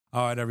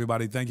All right,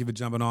 everybody. Thank you for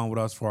jumping on with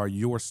us for our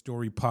Your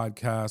Story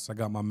podcast. I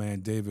got my man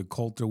David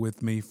Coulter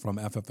with me from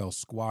FFL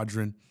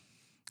Squadron,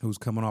 who's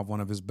coming off one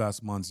of his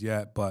best months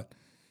yet. But,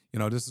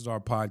 this is our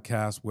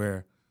podcast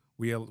where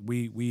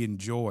we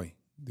enjoy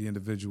the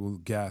individual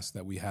guests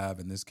that we have,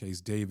 in this case,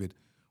 David,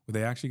 where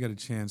they actually get a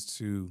chance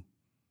to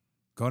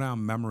go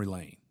down memory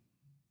lane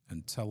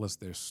and tell us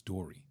their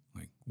story.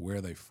 Like, where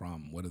are they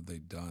from? What have they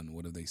done?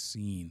 What have they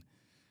seen?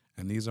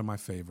 And these are my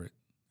favorite,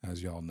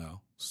 as y'all know.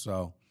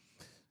 So,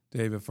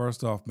 David,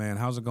 first off, man,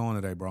 how's it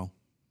going today, bro?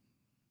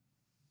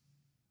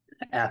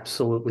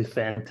 Absolutely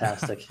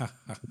fantastic.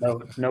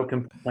 No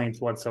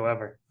complaints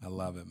whatsoever. I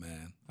love it,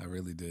 man. I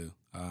really do.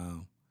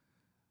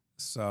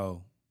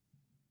 So,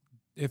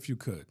 if you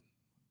could,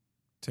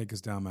 take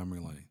us down memory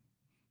lane.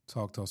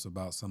 Talk to us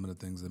about some of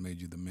the things that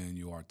made you the man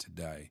you are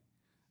today.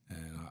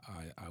 And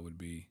I would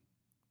be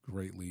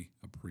greatly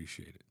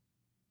appreciated.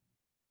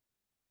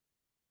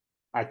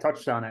 I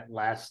touched on it in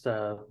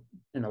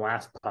the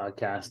last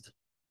podcast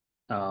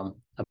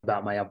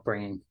about my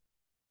upbringing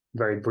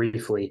very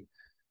briefly,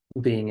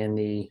 being in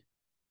the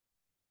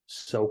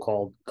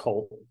so-called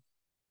cult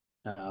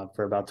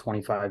for about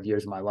 25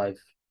 years of my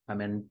life. I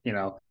mean,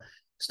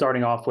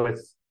 starting off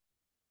with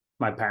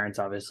my parents,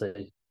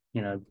 obviously,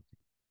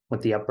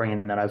 with the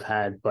upbringing that I've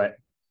had, but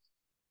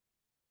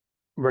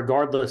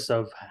regardless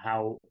of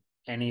how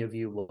any of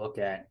you look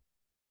at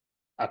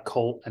a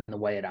cult and the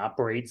way it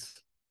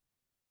operates,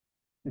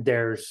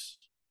 there's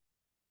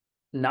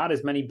not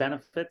as many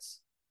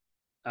benefits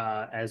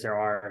as there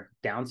are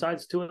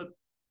downsides to it.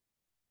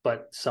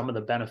 But some of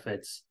the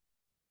benefits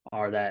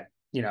are that,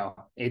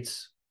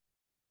 it's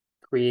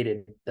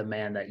created the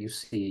man that you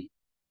see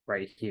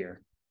right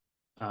here.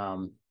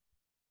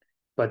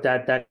 But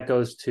that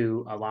goes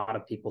to a lot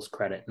of people's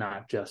credit,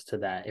 not just to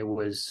that. It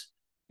was,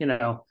 I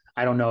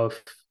don't know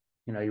if,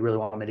 you really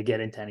want me to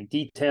get into any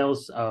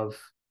details of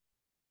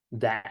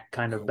that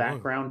kind of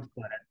background,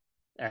 but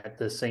at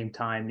the same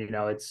time,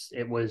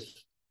 it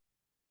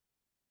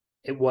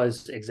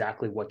was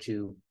exactly what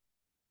you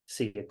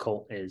see a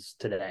cult is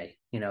today.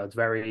 It's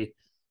very,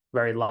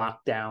 very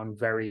locked down,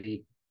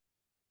 very,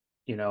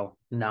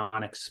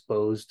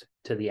 non-exposed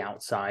to the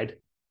outside,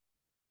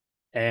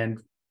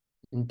 and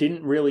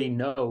didn't really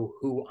know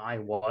who I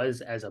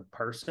was as a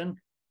person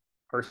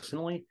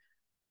personally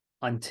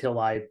until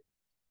I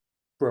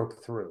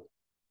broke through,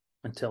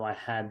 until I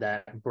had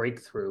that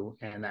breakthrough.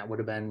 And that would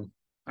have been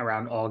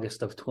around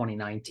August of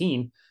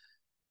 2019,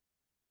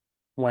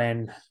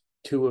 when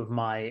two of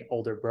my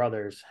older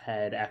brothers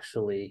had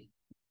actually,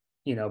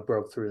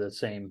 broke through the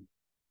same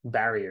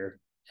barrier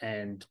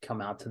and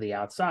come out to the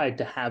outside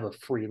to have a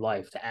free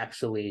life, to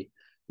actually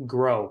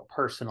grow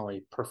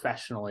personally,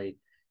 professionally,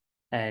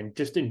 and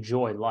just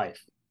enjoy life.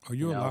 Are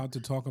you allowed to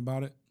talk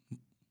about it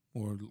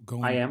or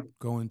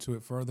go into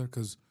it further?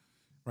 Because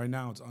right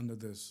now it's under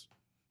this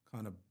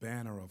kind of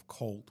banner of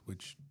cult,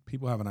 which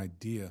people have an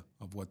idea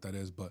of what that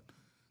is, but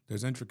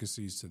there's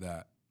intricacies to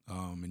that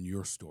in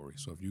your story.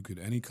 So if you could,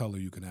 any color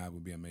you can add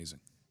would be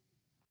amazing.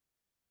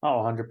 Oh,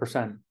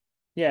 100%.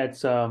 Yeah,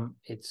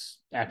 it's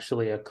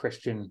actually a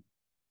Christian,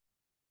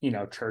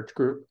 church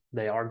group.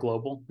 They are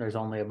global. There's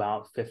only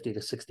about 50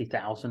 to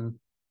 60,000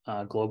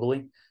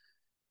 globally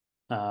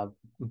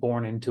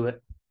born into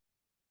it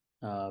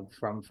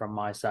from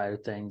my side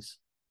of things.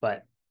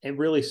 But it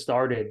really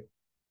started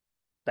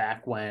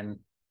back when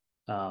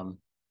John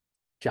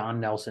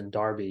Nelson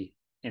Darby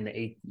in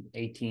the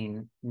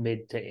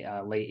mid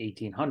to late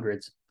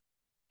 1800s,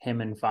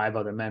 him and 5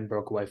 other men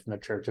broke away from the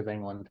Church of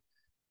England.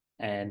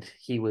 And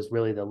he was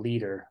really the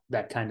leader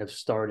that kind of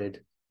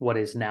started what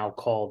is now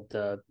called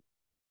the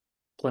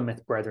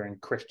Plymouth Brethren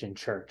Christian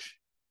Church.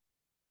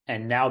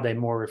 And now they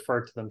more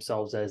refer to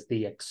themselves as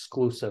the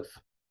exclusive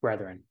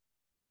brethren,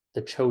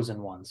 the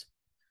chosen ones.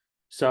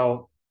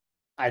 So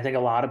I think a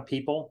lot of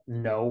people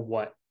know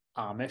what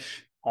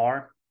Amish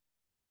are,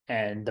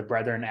 and the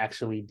brethren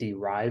actually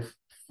derive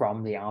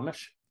from the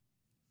Amish.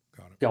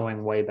 Got it.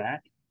 Going way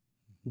back.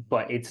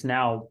 But it's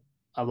now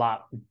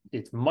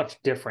it's much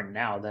different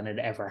now than it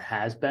ever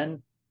has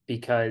been,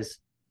 because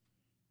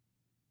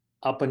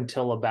up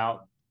until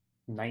about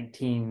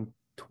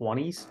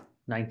 1920s,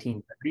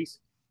 1930s,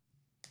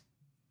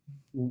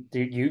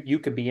 you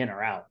could be in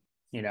or out.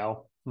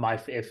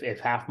 If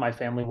half my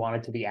family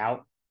wanted to be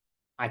out,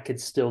 I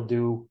could still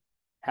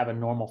have a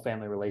normal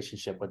family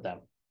relationship with them.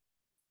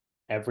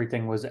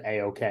 Everything was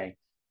a-okay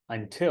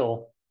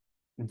until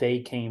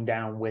they came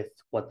down with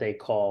what they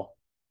call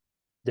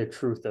the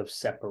truth of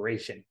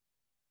separation.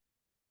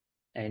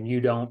 And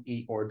you don't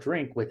eat or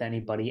drink with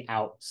anybody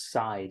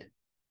outside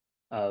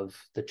of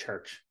the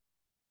church.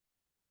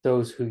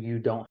 Those who you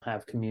don't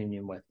have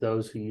communion with,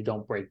 those who you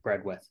don't break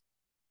bread with.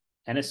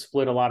 And it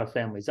split a lot of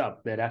families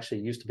up. It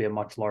actually used to be a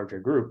much larger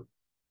group.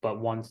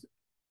 But once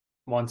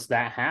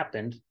that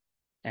happened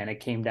and it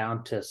came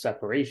down to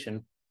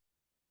separation,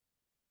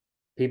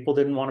 people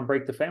didn't want to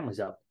break the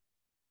families up.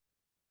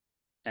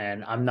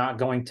 And I'm not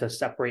going to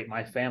separate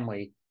my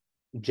family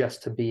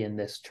just to be in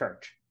this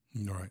church.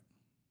 Right.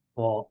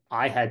 Well,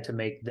 I had to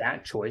make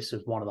that choice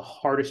as one of the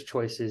hardest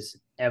choices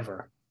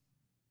ever.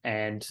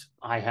 And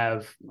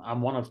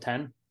I'm one of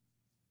 10.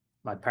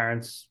 My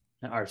parents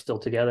are still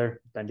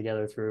together, been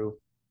together through,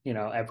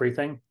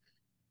 everything.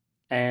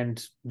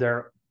 And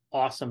they're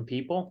awesome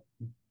people.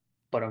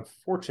 But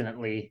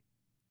unfortunately,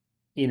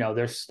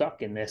 they're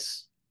stuck in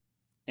this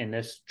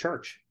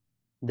church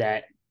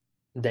that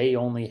they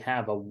only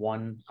have a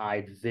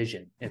one-eyed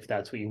vision, if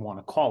that's what you want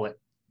to call it.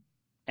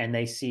 And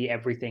they see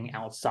everything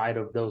outside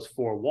of those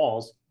four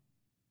walls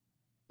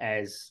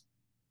as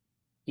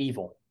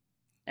evil.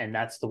 And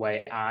that's the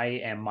way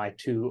I and my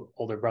two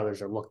older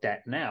brothers are looked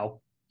at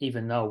now,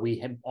 even though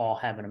all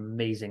have an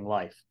amazing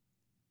life.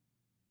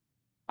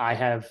 I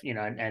have,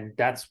 and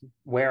that's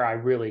where I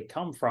really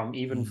come from,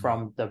 even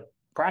from the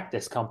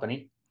practice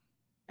company.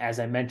 As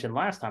I mentioned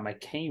last time, I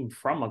came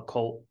from a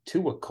cult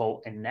to a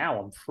cult, and now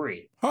I'm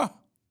free. Huh.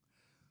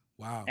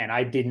 Wow. And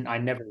I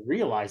never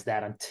realized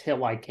that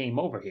until I came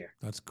over here.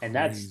 That's And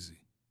crazy.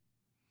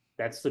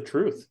 that's the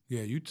truth.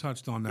 Yeah, you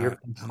touched on Your that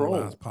on the control.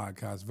 last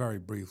podcast very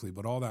briefly,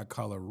 but all that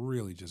color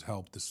really just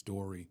helped the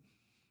story.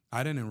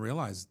 I didn't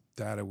realize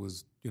that it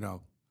was,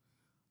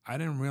 I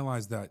didn't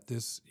realize that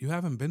you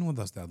haven't been with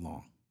us that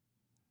long.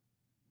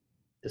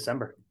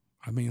 December.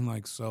 I mean,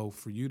 so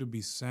for you to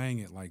be saying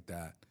it like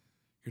that,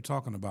 you're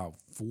talking about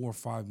 4 or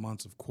 5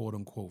 months of quote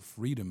unquote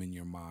freedom in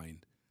your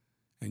mind.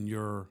 And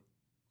you're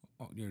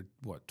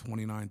what,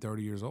 29,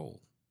 30 years old.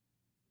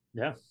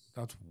 Yeah.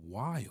 That's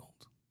wild.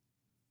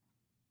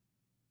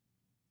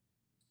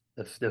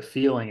 The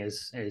feeling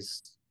is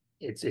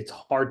it's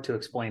hard to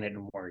explain it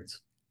in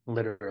words,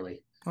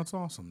 literally. That's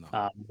awesome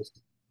though.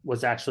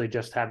 Was actually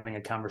just having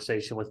a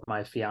conversation with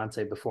my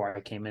fiance before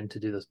I came in to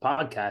do this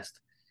podcast,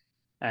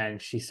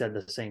 and she said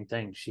the same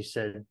thing. She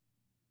said,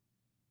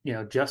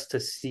 just to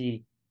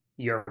see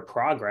your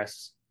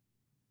progress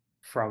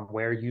from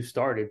where you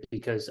started,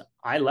 because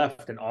I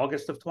left in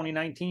August of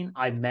 2019.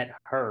 I met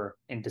her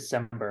in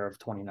December of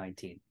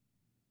 2019.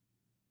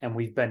 And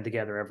we've been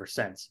together ever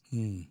since.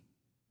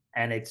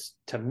 And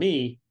to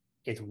me,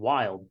 it's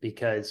wild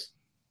because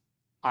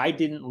I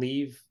didn't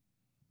leave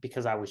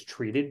because I was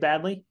treated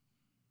badly.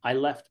 I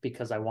left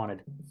because I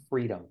wanted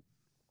freedom.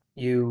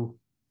 You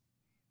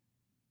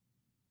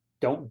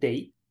don't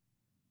date,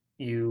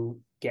 you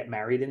get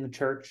married in the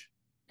church,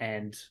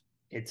 and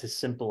it's as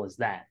simple as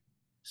that.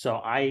 So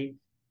I,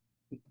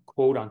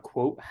 quote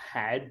unquote,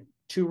 had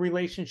 2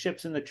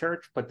 relationships in the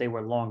church, but they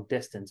were long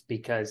distance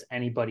because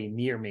anybody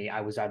near me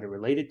I was either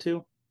related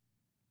to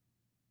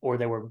or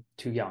they were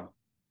too young.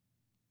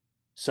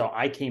 So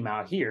I came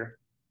out here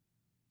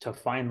to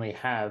finally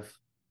have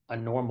a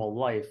normal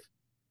life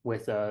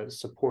with a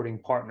supporting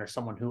partner,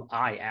 someone who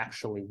I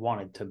actually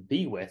wanted to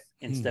be with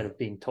instead of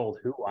being told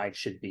who I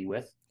should be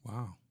with.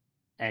 Wow.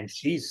 And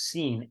she's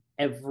seen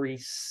every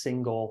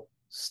single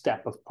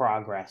step of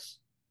progress.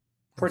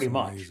 Pretty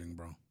much. Amazing,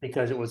 bro.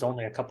 Because it was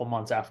only a couple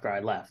months after I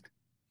left.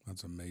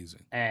 That's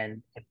amazing.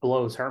 And it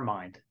blows her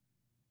mind.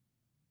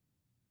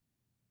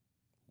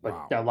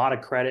 Wow. But a lot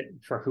of credit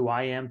for who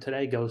I am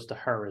today goes to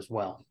her as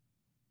well.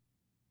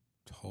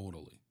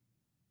 Totally.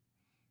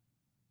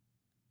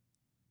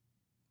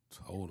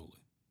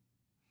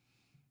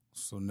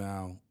 So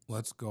now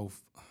let's go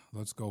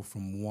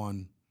from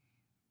one,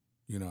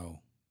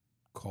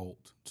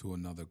 cult to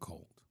another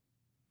cult,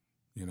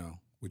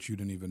 which you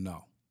didn't even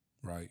know,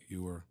 right?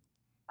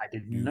 I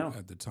didn't know.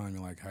 At the time,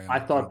 you're like, hey, I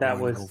thought that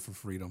was go for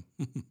freedom.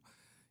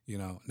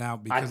 Now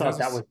I thought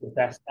that was the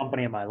best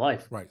company in my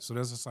life. Right. So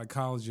there's a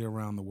psychology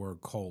around the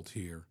word cult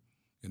here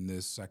in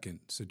this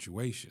second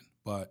situation,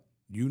 but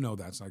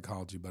that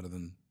psychology better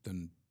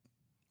than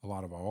a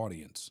lot of our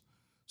audience.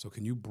 So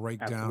can you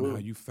break down how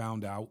you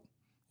found out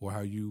or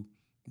how you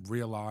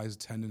realized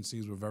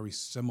tendencies were very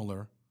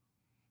similar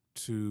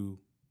to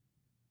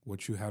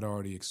what you had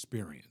already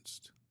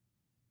experienced?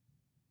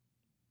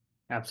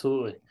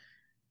 Absolutely.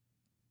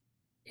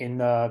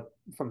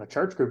 From the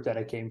church group that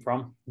I came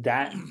from,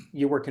 that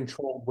you were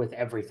controlled with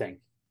everything.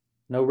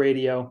 No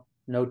radio,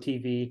 no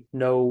TV,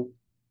 no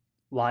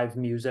live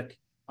music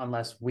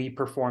unless we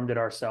performed it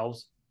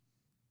ourselves.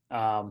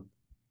 No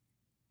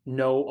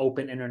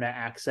open internet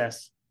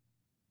access.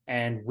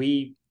 And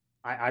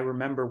I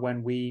remember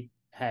when we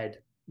had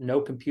no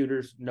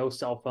computers, no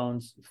cell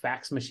phones,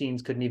 fax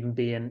machines couldn't even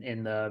be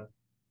in the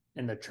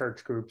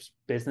church group's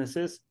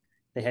businesses.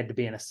 They had to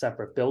be in a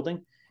separate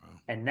building. Wow.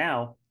 And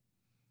now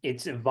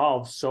it's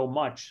evolved so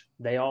much.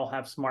 They all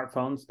have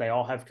smartphones. They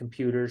all have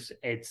computers.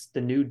 It's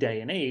the new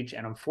day and age.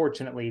 And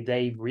unfortunately,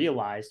 they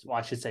realized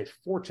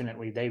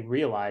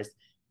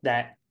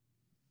that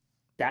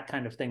that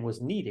kind of thing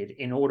was needed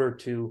in order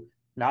to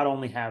not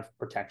only have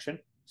protection,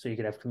 so you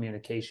could have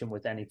communication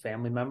with any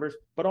family members,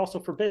 but also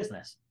for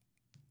business.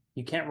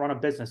 You can't run a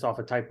business off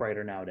a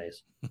typewriter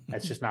nowadays.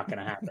 That's just not going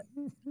to happen.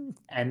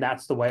 And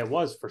that's the way it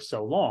was for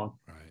so long.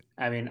 Right.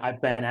 I mean,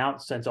 I've been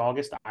out since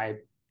August. I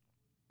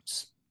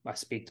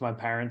speak to my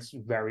parents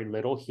very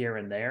little here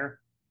and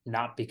there,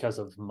 not because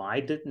of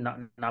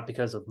not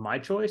because of my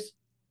choice,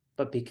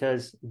 but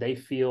because they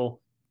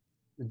feel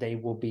they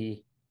will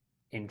be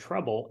in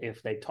trouble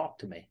if they talk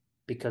to me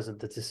because of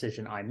the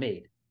decision I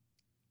made,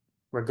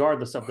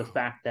 regardless of the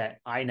fact that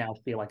I now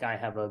feel like I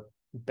have a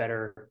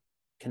better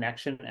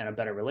connection and a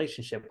better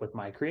relationship with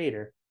my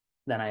creator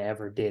than I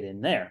ever did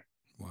in there.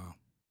 Wow.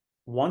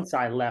 Once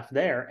I left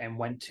there and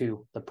went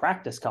to the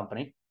practice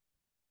company,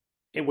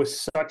 it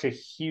was such a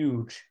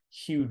huge,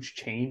 huge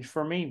change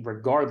for me,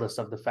 regardless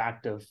of the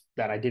fact of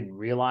that I didn't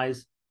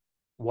realize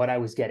what I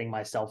was getting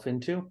myself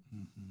into.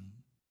 Mm-hmm.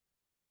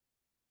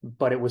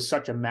 But it was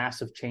such a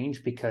massive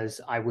change because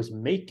I was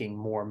making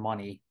more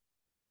money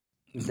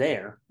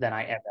there than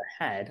I ever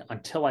had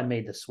until I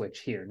made the switch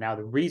here. Now,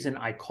 the reason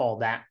I call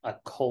that a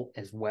cult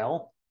as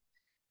well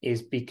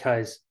is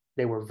because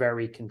they were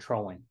very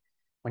controlling.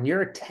 When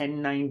you're a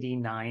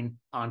 1099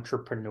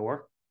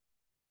 entrepreneur,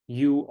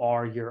 you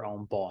are your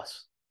own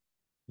boss.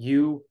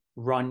 You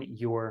run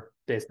your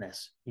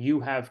business. You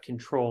have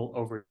control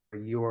over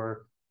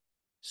your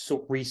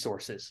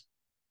resources.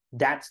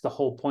 That's the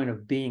whole point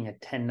of being a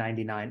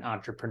 1099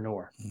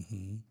 entrepreneur.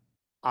 Mm-hmm.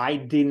 I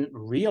didn't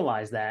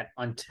realize that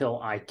until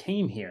I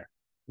came here.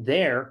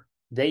 There,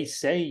 they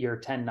say you're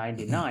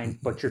 1099,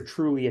 but you're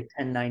truly a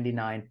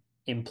 1099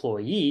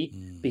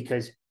 employee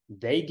because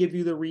they give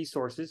you the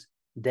resources,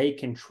 they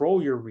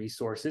control your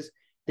resources,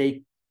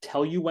 they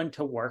tell you when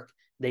to work,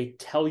 they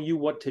tell you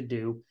what to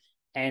do.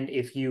 And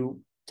if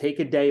you take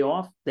a day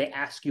off, they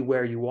ask you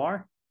where you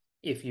are.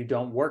 If you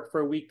don't work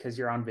for a week because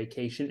you're on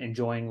vacation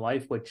enjoying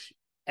life, which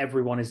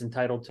everyone is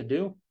entitled to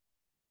do,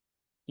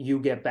 you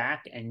get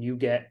back and you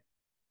get,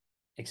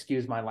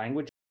 excuse my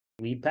language,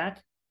 lead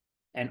pack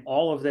and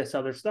all of this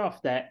other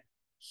stuff that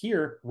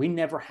here we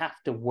never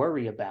have to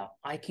worry about.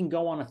 I can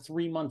go on a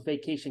 3-month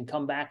vacation,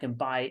 come back and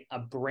buy a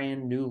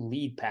brand new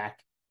lead pack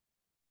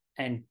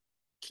and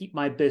keep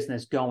my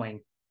business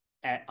going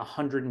at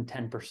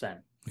 110%.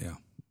 Yeah.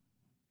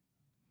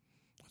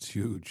 It's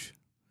huge.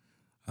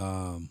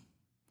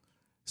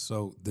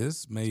 So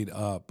this made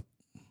up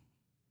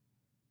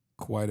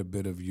quite a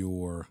bit of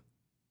your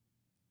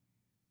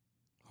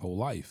whole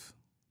life.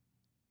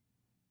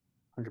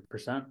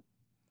 100%.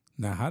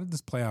 Now, how did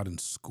this play out in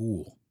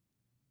school?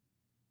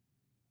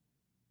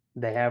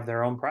 They have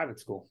their own private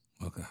school.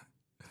 Okay.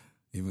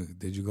 Even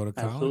did you go to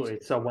college? Absolutely.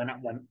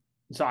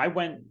 So I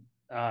went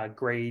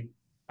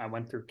I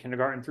went through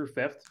kindergarten through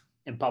 5th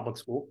in public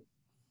school.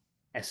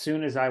 As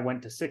soon as I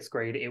went to 6th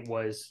grade, it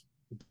was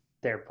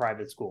their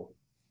private school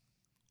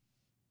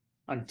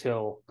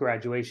until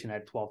graduation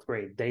at 12th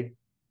grade.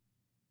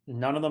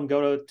 None of them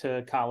go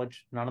to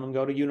college. None of them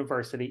go to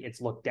university.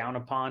 It's looked down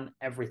upon,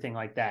 everything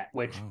like that,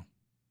 which Wow.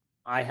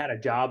 I had a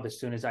job as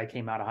soon as I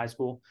came out of high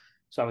school.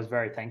 So I was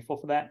very thankful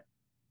for that.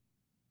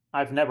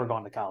 I've never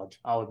gone to college.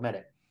 I'll admit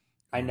it.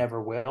 I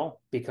never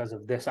will because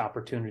of this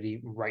opportunity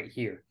right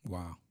here.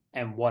 Wow.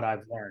 And what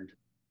I've learned.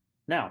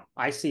 Now,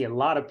 I see a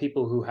lot of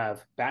people who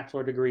have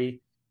bachelor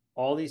degree,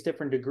 all these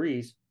different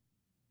degrees,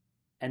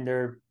 and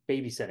they're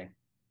babysitting.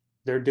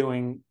 They're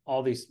doing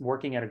all these,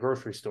 working at a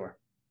grocery store.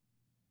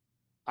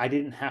 I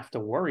didn't have to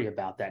worry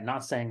about that.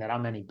 Not saying that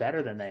I'm any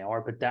better than they are,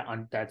 but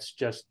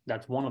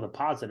that's one of the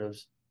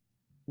positives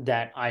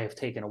that I have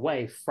taken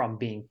away from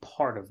being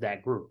part of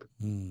that group.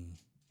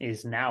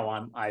 Is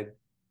now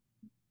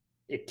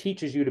it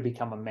teaches you to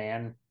become a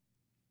man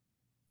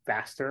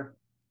faster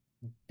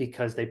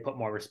because they put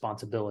more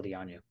responsibility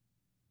on you.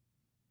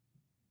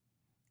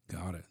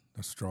 Got it.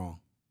 That's strong.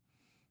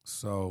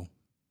 So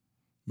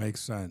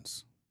makes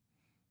sense.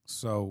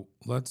 So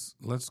let's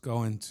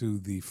go into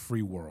the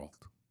free world.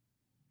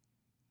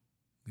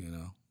 You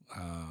know,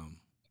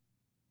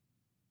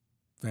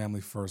 Family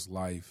First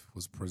Life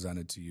was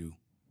presented to you.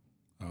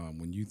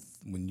 When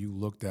you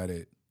looked at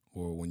it,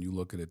 or when you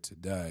look at it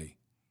today,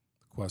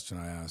 the question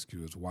I ask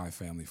you is, why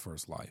Family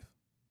First Life?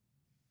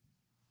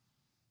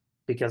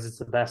 Because it's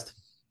the best.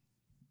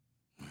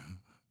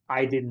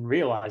 I didn't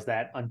realize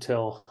that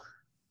until,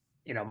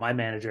 my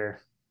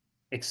manager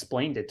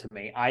explained it to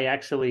me. I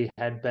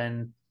had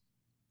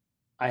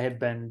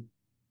been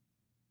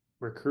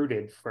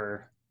recruited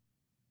for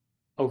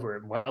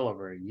well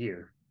over a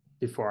year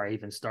before I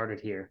even started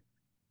here.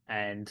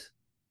 And,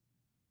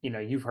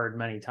 you've heard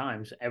many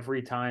times,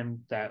 every time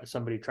that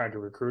somebody tried to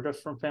recruit us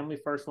from Family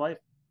First Life,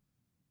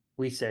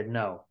 we said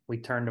no. We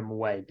turned them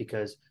away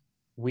because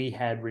we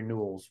had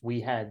renewals. We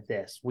had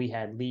this. We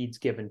had leads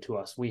given to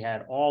us. We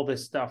had all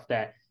this stuff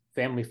that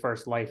Family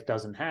First Life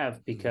doesn't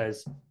have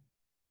because,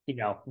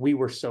 we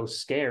were so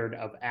scared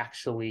of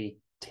actually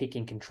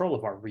taking control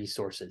of our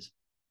resources,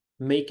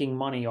 making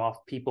money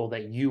off people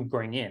that you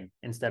bring in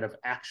instead of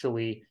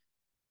actually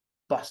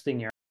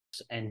busting your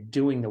ass and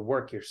doing the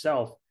work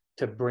yourself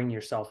to bring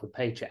yourself a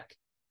paycheck.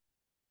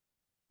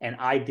 And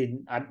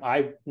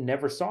I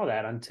never saw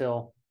that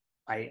until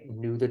I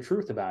knew the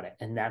truth about it.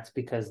 And that's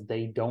because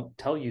they don't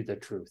tell you the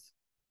truth.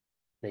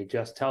 They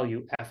just tell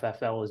you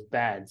FFL is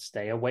bad.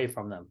 Stay away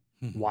from them.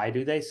 Why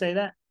do they say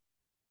that?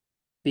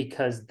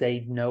 Because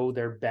they know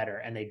they're better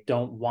and they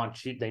don't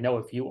want you. They know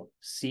if you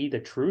see the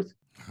truth,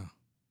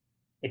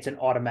 it's an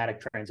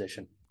automatic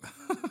transition.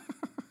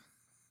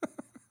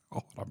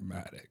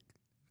 Automatic.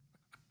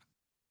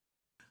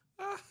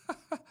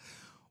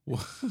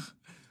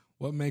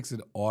 What makes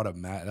it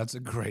automatic? That's a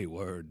great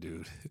word,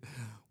 dude.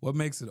 What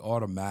makes it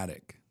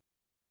automatic?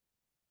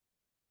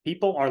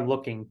 People are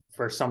looking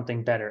for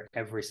something better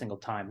every single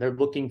time. They're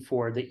looking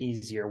for the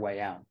easier way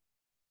out.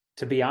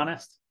 To be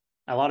honest,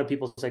 a lot of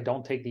people say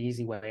don't take the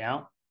easy way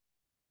out.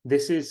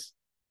 This is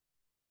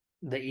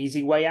the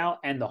easy way out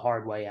and the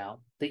hard way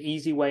out. The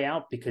easy way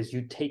out because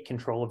you take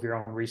control of your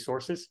own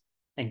resources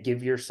and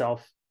give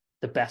yourself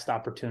the best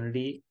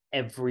opportunity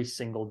every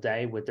single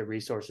day with the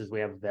resources we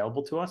have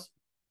available to us.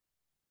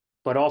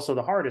 But also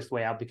the hardest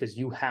way out because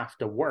you have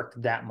to work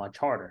that much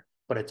harder.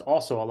 But it's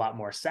also a lot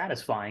more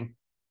satisfying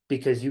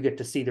because you get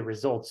to see the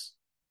results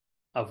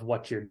of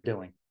what you're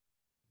doing.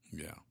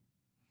 Yeah.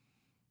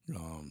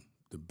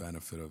 The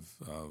benefit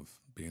of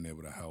being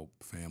able to help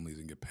families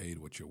and get paid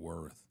what you're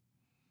worth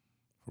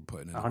for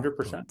putting in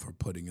 100%. for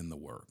putting in the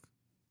work.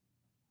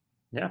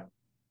 Yeah.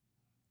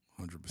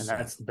 100%. And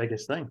that's the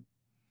biggest thing.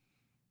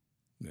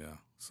 Yeah.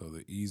 So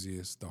the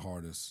easiest, the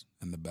hardest,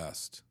 and the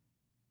best.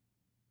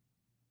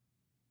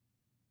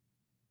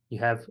 You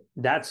have,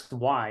 that's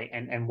why,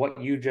 and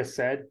what you just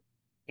said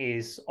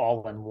is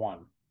all in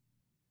one.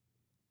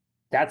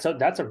 That's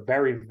a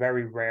very,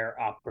 very rare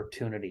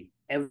opportunity.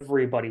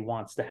 Everybody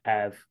wants to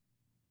have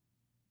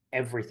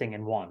everything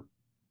in one.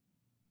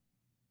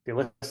 If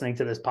you're listening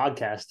to this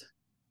podcast,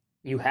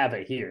 you have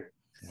it here.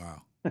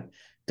 Wow.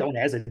 Don't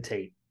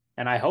hesitate.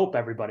 And I hope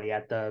everybody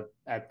at the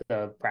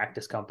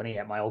practice company,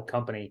 at my old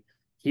company,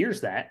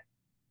 hears that,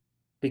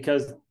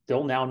 because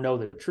they'll now know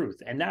the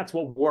truth. And that's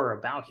what we're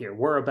about here.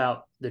 We're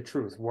about the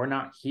truth. We're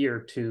not here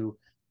to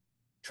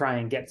try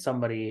and get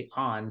somebody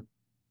on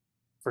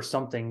for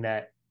something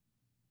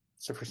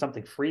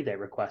free they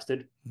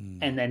requested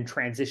and then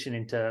transition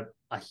into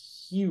a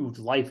huge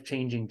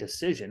life-changing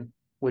decision,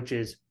 which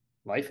is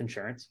life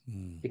insurance,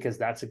 because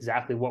that's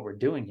exactly what we're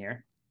doing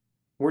here.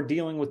 We're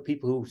dealing with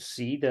people who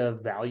see the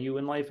value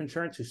in life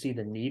insurance, who see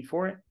the need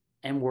for it,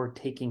 and we're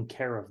taking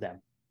care of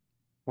them.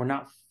 We're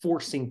not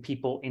forcing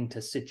people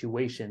into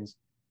situations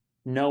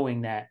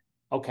knowing that,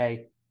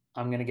 okay,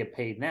 I'm going to get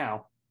paid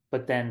now,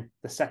 but then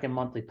the second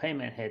monthly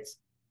payment hits,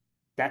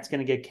 that's going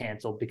to get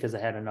canceled because they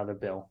had another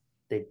bill.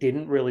 They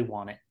didn't really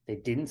want it. They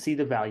didn't see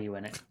the value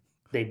in it.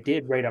 They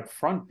did right up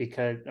front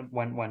because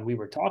when we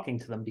were talking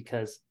to them,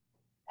 because,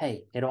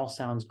 hey, it all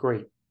sounds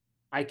great.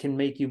 I can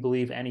make you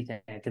believe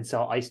anything. I can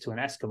sell ice to an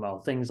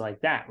Eskimo, things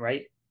like that,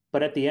 right?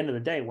 But at the end of the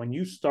day, when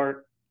you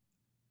start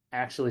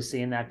actually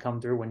seeing that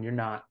come through, when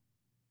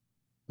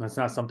that's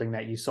not something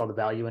that you saw the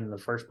value in the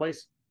first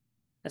place,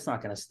 it's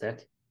not going to stick.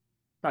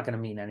 It's not going to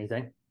mean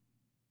anything.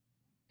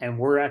 And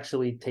we're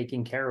actually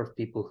taking care of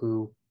people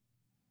who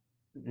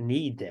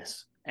need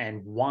this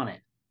and want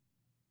it.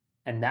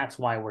 And that's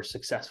why we're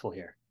successful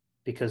here,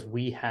 because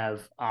we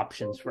have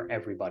options for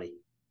everybody.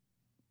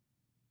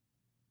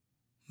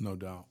 No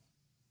doubt.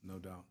 No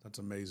doubt. That's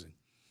amazing.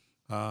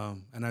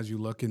 And as you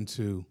look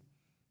into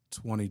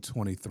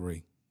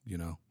 2023,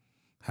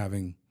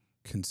 having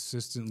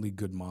consistently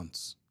good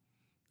months.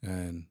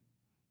 And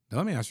now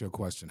let me ask you a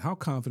question. How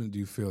confident do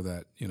you feel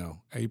that,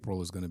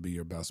 April is going to be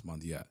your best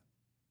month yet?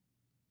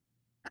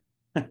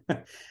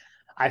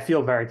 I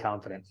feel very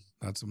confident.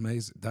 That's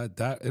amazing.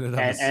 That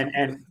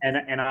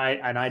and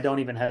I don't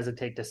even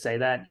hesitate to say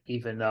that,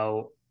 even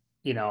though,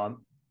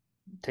 I'm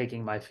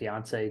taking my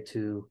fiance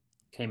to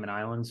Cayman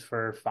Islands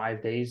for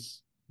 5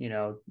 days, in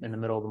the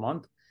middle of the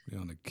month.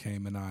 You're on the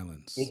Cayman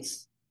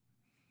Islands.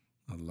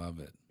 I love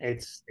it.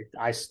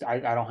 I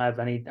don't have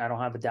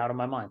a doubt in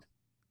my mind.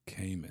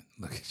 Cayman,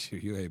 look at you.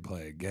 You ain't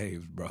playing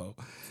games, bro.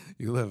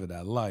 You living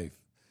that life.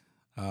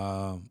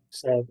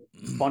 So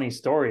funny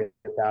story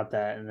about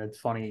that, and it's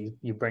funny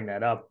you bring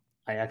that up.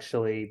 I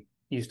actually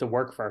used to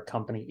work for a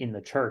company in the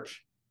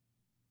church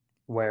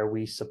where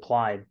we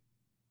supplied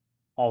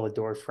all the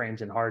doors,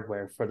 frames, and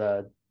hardware for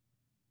the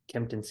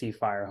Kimpton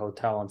Seafire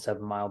Hotel on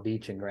 7 Mile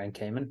Beach in Grand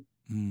Cayman.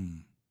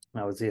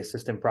 I was the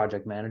assistant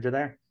project manager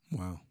there.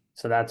 Wow.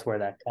 So that's where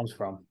that comes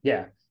from.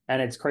 Yeah.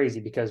 And it's crazy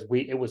because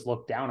it was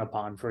looked down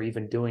upon for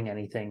even doing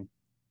anything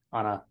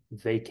on a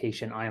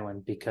vacation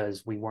island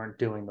because we weren't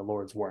doing the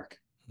Lord's work,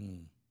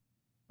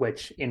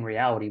 which in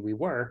reality we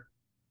were,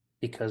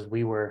 because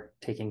we were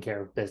taking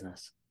care of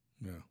business.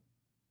 Yeah.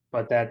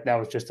 But that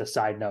was just a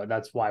side note.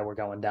 That's why we're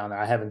going down there.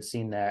 I haven't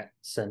seen that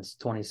since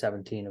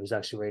 2017. It was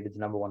actually rated the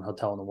 #1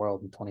 hotel in the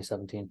world in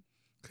 2017.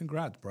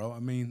 Congrats, bro. I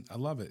mean, I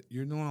love it.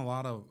 You're doing a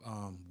lot of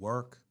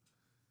work.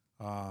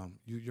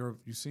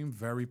 You seem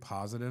very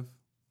positive.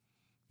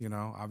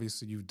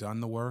 Obviously you've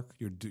done the work.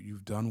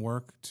 You've done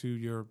work to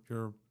your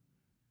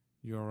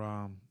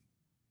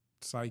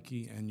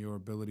psyche and your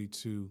ability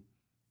to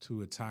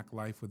attack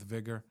life with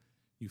vigor.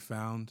 You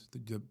found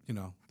the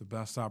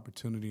best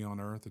opportunity on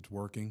earth. It's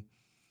working.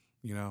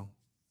 Your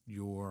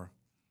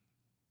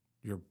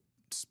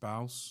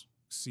spouse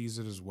sees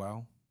it as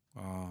well.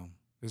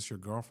 Is your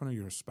girlfriend or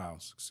your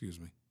spouse?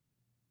 Excuse me.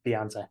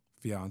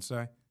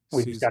 Fiance.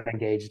 We just got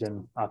engaged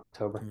in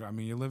October. I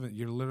mean,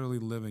 you're literally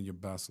living your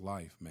best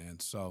life, man.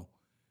 So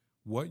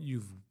what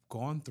you've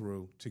gone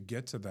through to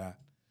get to that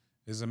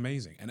is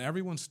amazing. And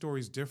everyone's story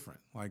is different.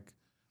 Like,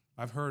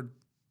 I've heard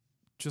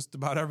just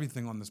about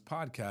everything on this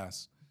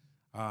podcast.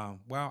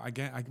 Well,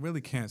 I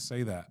really can't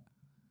say that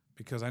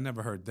because I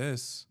never heard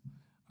this.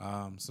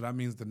 So that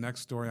means the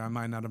next story I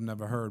might not have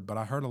never heard, but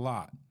I heard a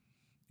lot.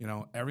 You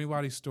know,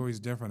 everybody's story is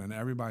different and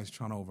everybody's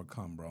trying to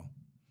overcome, bro.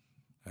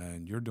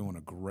 And you're doing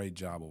a great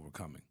job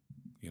overcoming,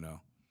 you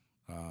know.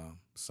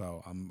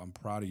 So I'm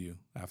proud of you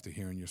after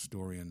hearing your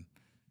story, and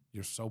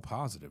you're so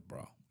positive,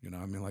 bro. You know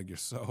what I mean? Like you're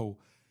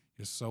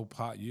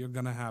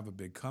going to have a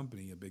big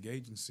company, a big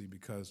agency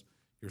because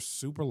you're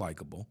super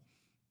likable.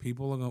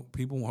 People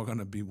are going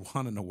to be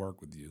wanting to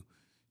work with you.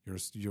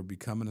 You're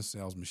becoming a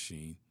sales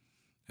machine,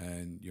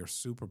 and you're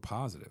super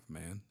positive,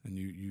 man. And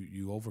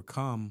you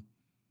overcome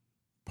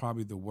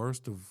probably the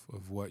worst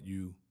of what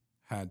you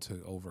had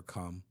to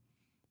overcome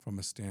from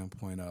a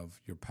standpoint of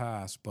your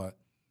past, but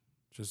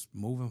just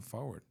moving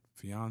forward,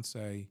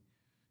 fiance,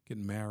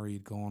 getting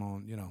married, going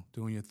on, you know,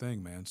 doing your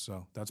thing, man.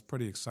 So that's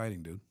pretty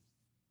exciting, dude.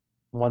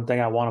 One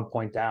thing I want to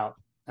point out,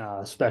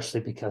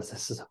 especially because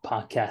this is a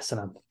podcast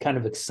and I'm kind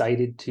of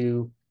excited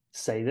to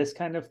say this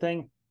kind of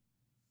thing.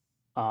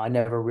 I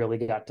never really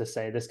got to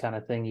say this kind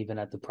of thing, even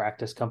at the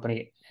practice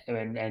company.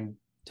 And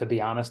to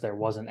be honest, there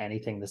wasn't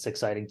anything this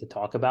exciting to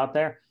talk about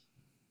there.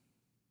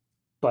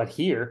 But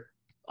here,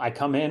 I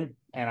come in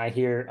and I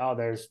hear, oh,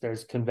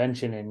 there's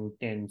convention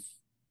in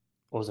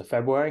what was it,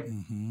 February?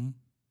 Mm-hmm.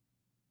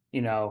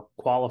 You know,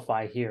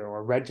 qualify here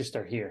or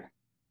register here.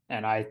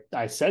 And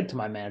I said to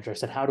my manager, I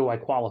said, how do I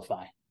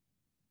qualify?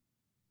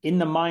 In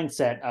the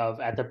mindset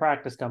of at the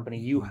practice company,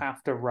 you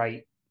have to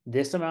write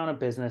this amount of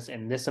business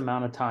in this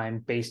amount of time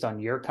based on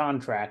your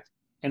contract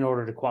in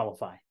order to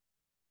qualify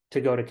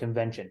to go to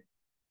convention.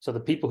 So the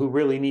people who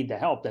really need the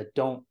help that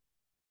don't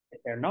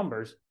hit their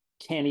numbers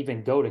can't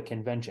even go to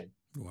convention.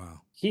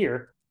 Wow.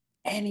 Here,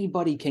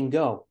 anybody can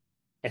go.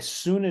 As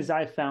soon as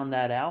I found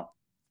that out,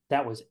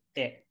 that was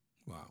it.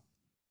 Wow.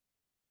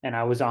 And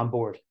I was on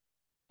board.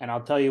 And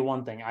I'll tell you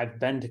one thing, I've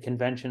been to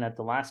convention at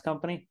the last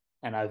company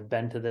and I've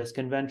been to this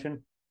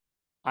convention.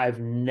 I've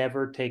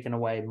never taken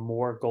away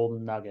more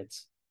golden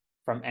nuggets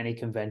from any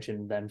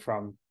convention than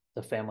from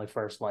the Family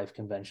First Life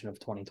convention of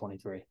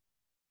 2023.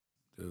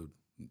 Dude,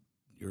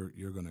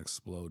 you're going to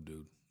explode,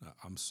 dude.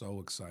 I'm so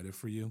excited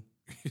for you.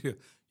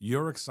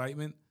 Your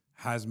excitement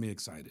has me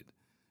excited.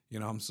 You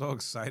know, I'm so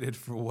excited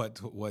for what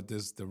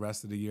the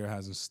rest of the year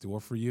has in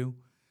store for you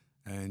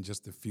and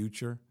just the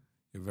future.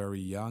 You're very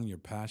young, you're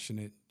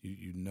passionate,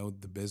 you know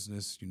the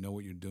business, you know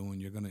what you're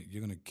doing. You're going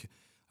to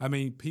I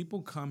mean,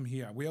 people come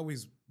here.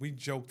 We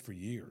joked for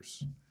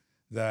years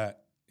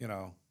that, you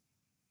know,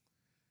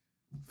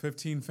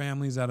 15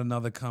 families at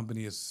another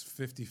company is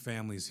 50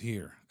 families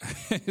here.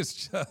 It's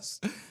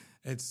just,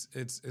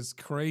 it's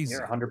crazy.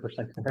 You're 100%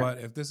 correct. But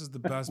if this is the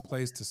best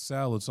place to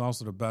sell, it's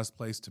also the best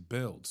place to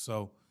build.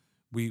 So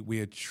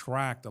we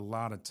attract a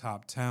lot of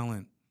top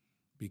talent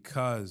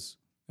because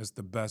it's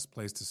the best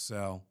place to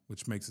sell,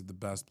 which makes it the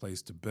best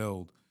place to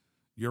build.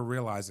 You're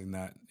realizing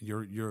that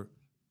you're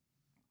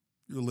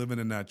living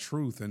in that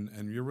truth, and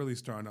you're really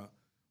starting to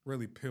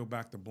really peel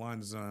back the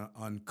blinds and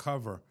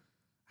uncover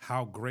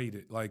how great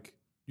it, like,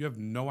 you have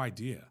no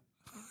idea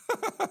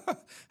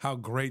how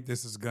great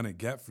this is going to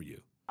get for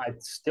you. I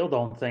still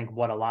don't think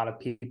what a lot of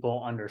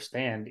people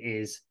understand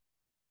is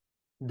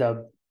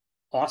the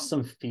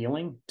awesome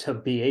feeling to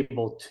be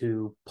able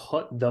to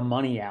put the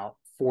money out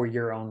for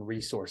your own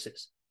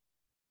resources.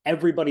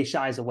 Everybody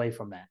shies away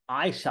from that.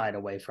 I shied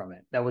away from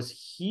it. That was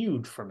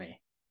huge for me.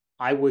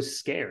 I was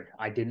scared.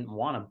 I didn't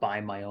want to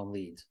buy my own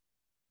leads.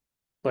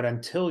 But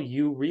until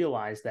you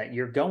realize that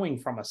you're going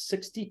from a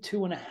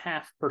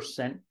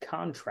 62.5%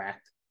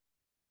 contract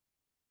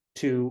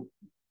to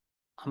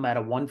I'm at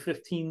a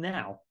 115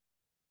 now,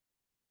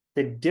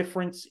 the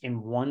difference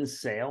in one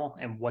sale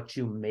and what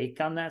you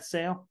make on that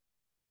sale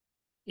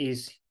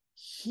is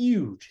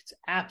huge. It's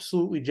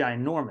absolutely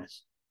ginormous.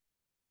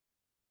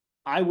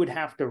 I would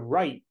have to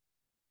write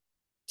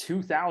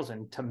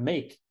 2,000 to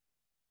make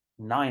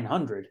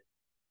 900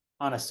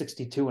 on a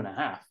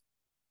 62.5.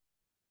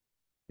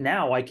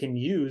 Now I can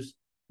use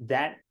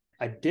that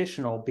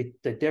additional,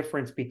 the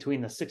difference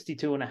between the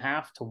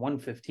 62.5 to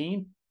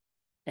 115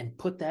 and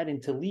put that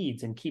into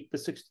leads and keep the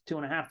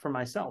 62.5 for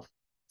myself.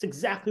 It's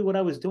exactly what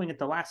I was doing at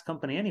the last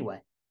company anyway.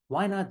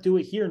 Why not do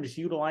it here and just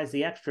utilize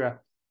the extra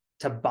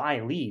to buy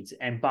leads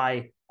and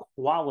buy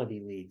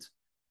quality leads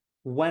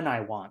when I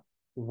want,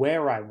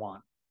 where I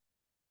want,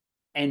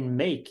 and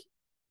make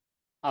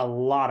a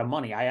lot of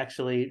money.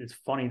 It's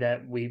funny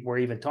that we were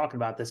even talking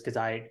about this because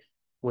I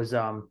was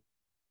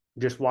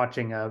just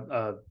watching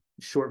a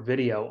short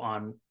video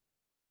on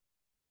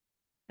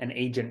an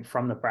agent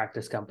from the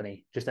practice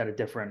company, just at a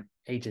different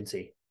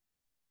agency.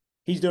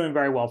 He's doing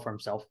very well for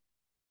himself,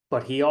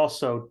 but he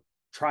also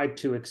tried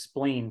to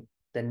explain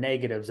the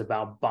negatives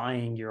about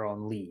buying your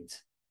own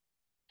leads.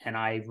 And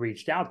I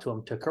reached out to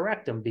him to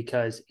correct him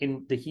because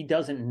he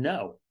doesn't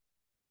know.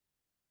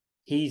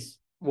 He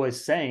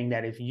was saying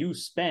that if you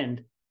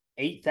spend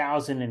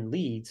 8,000 in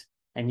leads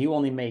and you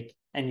only make,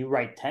 and you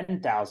write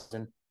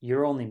 10,000,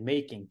 you're only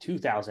making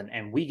 2,000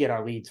 and we get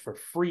our leads for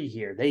free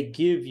here. They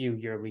give you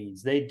your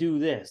leads. They do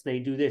this. They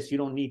do this. You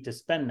don't need to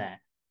spend that.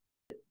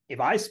 If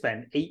I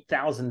spend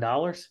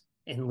 $8,000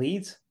 in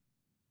leads,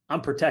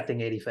 I'm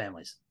protecting 80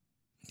 families.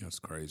 That's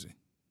crazy.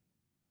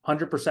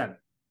 100%,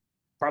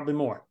 probably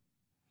more.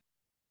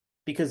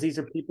 Because these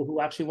are people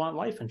who actually want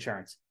life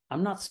insurance.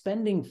 I'm not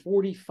spending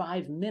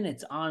 45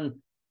 minutes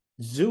on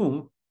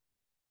Zoom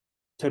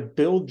to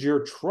build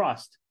your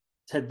trust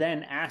to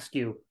then ask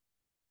you,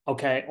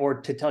 okay,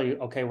 or to tell you,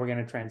 okay, we're going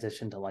to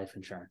transition to life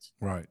insurance.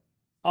 Right.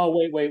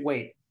 Oh,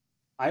 wait.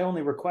 I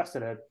only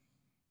requested a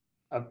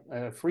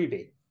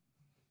freebie.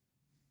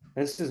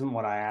 This isn't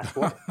what I asked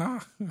for.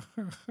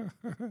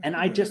 And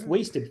I just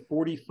wasted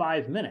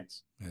 45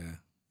 minutes. Yeah,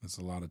 that's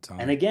a lot of time.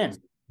 And again,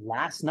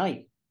 last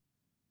night,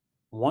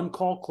 1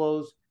 call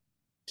closed,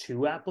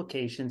 2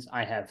 applications.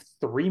 I have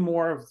 3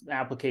 more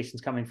applications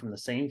coming from the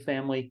same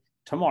family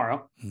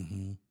tomorrow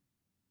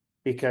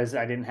because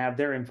I didn't have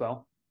their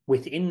info.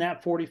 Within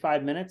that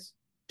 45 minutes,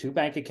 2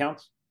 bank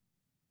accounts,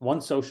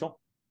 1 social.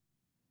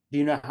 Do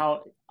you know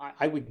how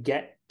I would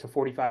get to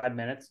 45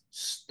 minutes,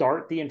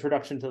 start the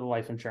introduction to the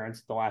life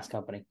insurance, the last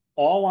company,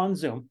 all on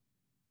Zoom?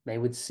 They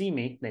would see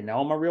me. They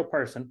know I'm a real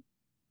person.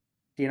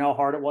 Do you know how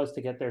hard it was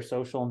to get their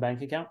social and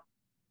bank account?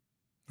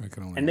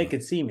 And they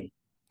could see me.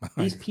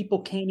 These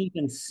people can't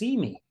even see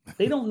me.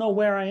 They don't know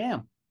where I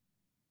am.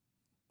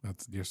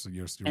 That's you're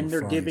and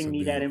they're giving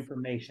me that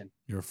information.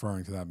 You're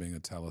referring to that being a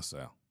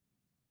telesale.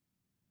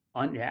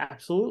 Yeah,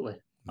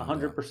 absolutely.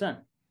 100%.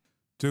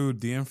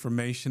 Dude, the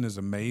information is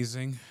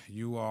amazing.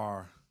 You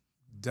are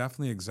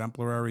definitely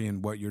exemplary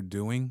in what you're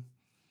doing.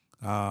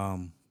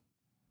 I'm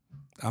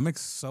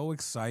so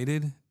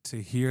excited to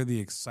hear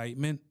the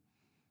excitement,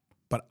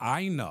 but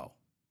I know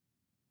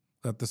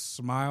that the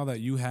smile that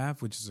you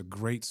have, which is a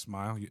great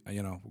smile,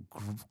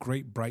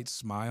 great bright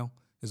smile,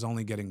 is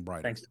only getting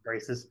brighter. Thanks to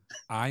braces.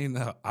 I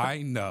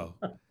know.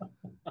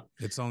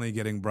 It's only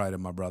getting brighter,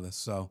 my brother.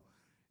 So,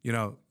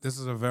 this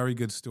is a very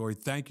good story.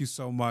 Thank you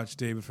so much,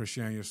 David, for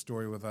sharing your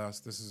story with us.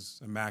 This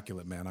is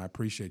immaculate, man. I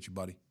appreciate you,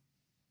 buddy.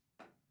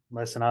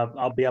 Listen,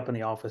 I'll be up in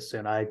the office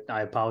soon. I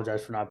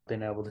apologize for not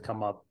being able to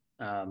come up,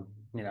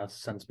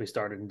 since we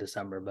started in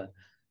December, but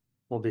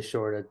we'll be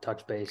sure to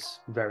touch base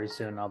very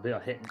soon. I'll be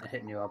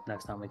hitting you up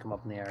next time we come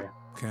up in the area.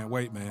 Can't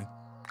wait, man.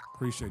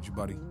 Appreciate you,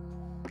 buddy.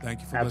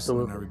 Thank you for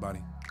Absolutely. listening, everybody.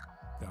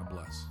 God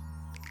bless.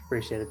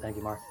 Appreciate it. Thank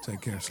you, Mark.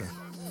 Take care, sir.